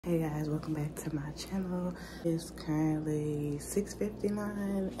Hey guys, welcome back to my channel. It's currently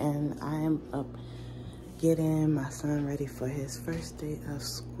 6:59 and I am up getting my son ready for his first day of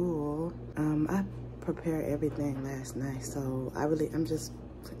school. I prepared everything last night, so I'm just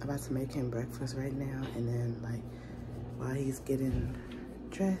about to make him breakfast right now, and then like while he's getting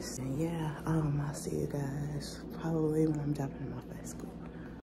dressed, and yeah, I'll see you guys probably when I'm dropping him off at school.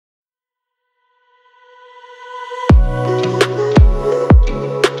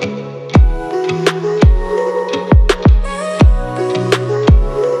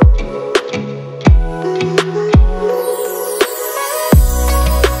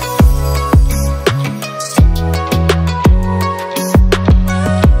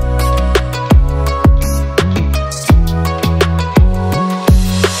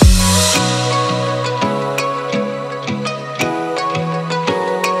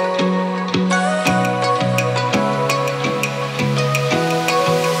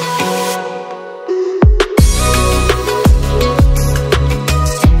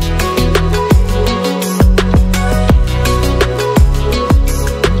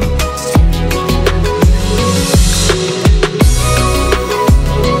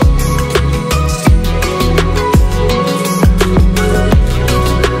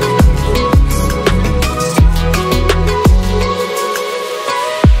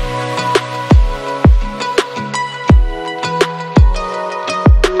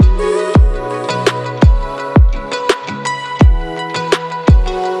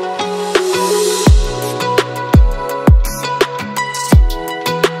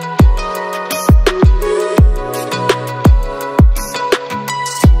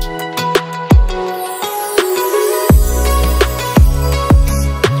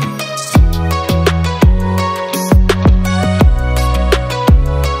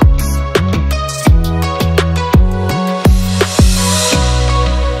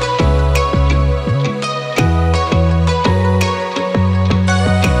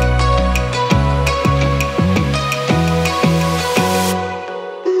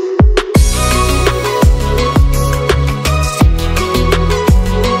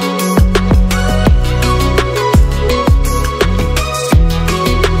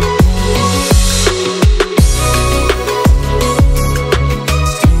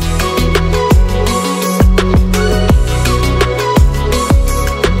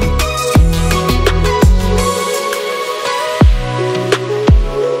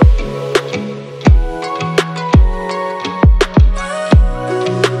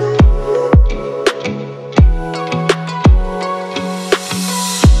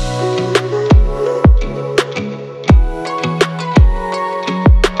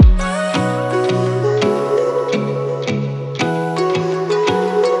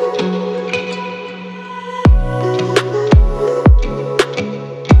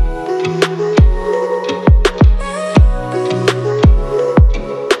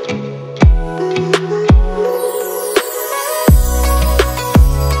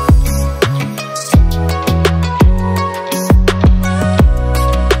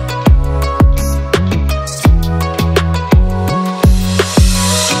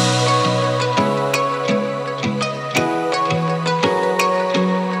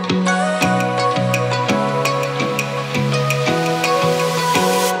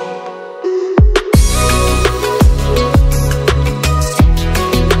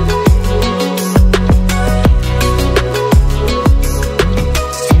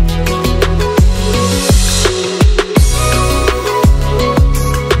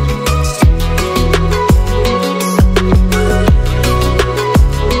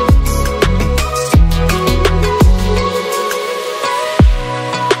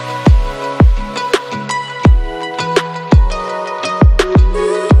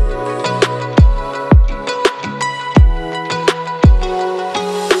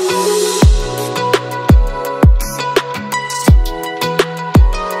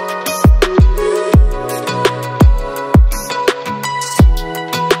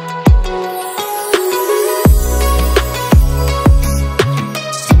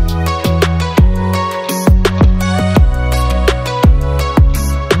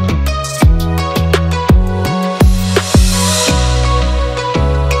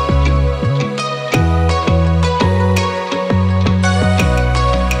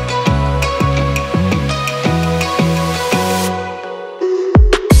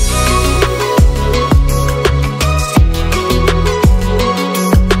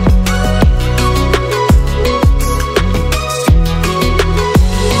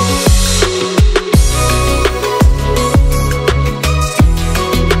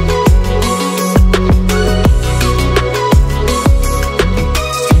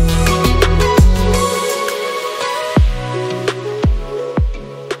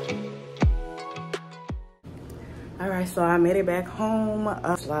 so I made it back home.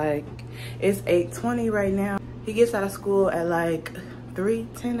 It's 8:20 right now. He gets out of school at like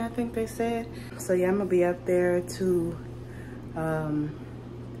 3:10, I think they said. So yeah, I'm gonna be up there to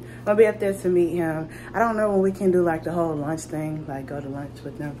meet him. I don't know when we can do like the whole lunch thing, like go to lunch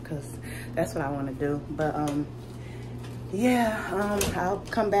with them, because that's what I want to do. But yeah, I'll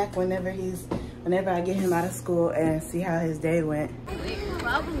come back whenever I get him out of school and see how his day went.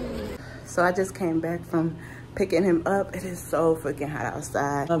 So I just came back from picking him up. It is so freaking hot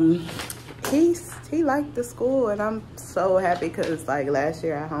outside. He liked the school, and I'm so happy because like last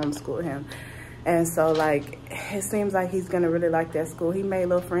year I homeschooled him. And so like, it seems like he's gonna really like that school. He made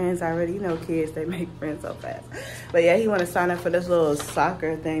little friends already. You know, kids, they make friends so fast. But yeah, he wanna sign up for this little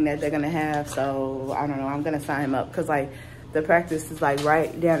soccer thing that they're gonna have. So I don't know, I'm gonna sign him up, cause like the practice is like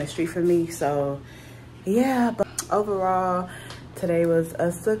right down the street from me. So yeah, but overall, today was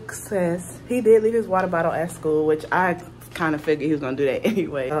a success. He did leave his water bottle at school, which I kind of figured he was gonna do that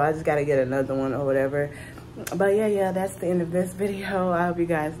anyway. So I just gotta get another one or whatever. But yeah, that's the end of this video. I hope you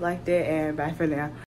guys liked it, and bye for now.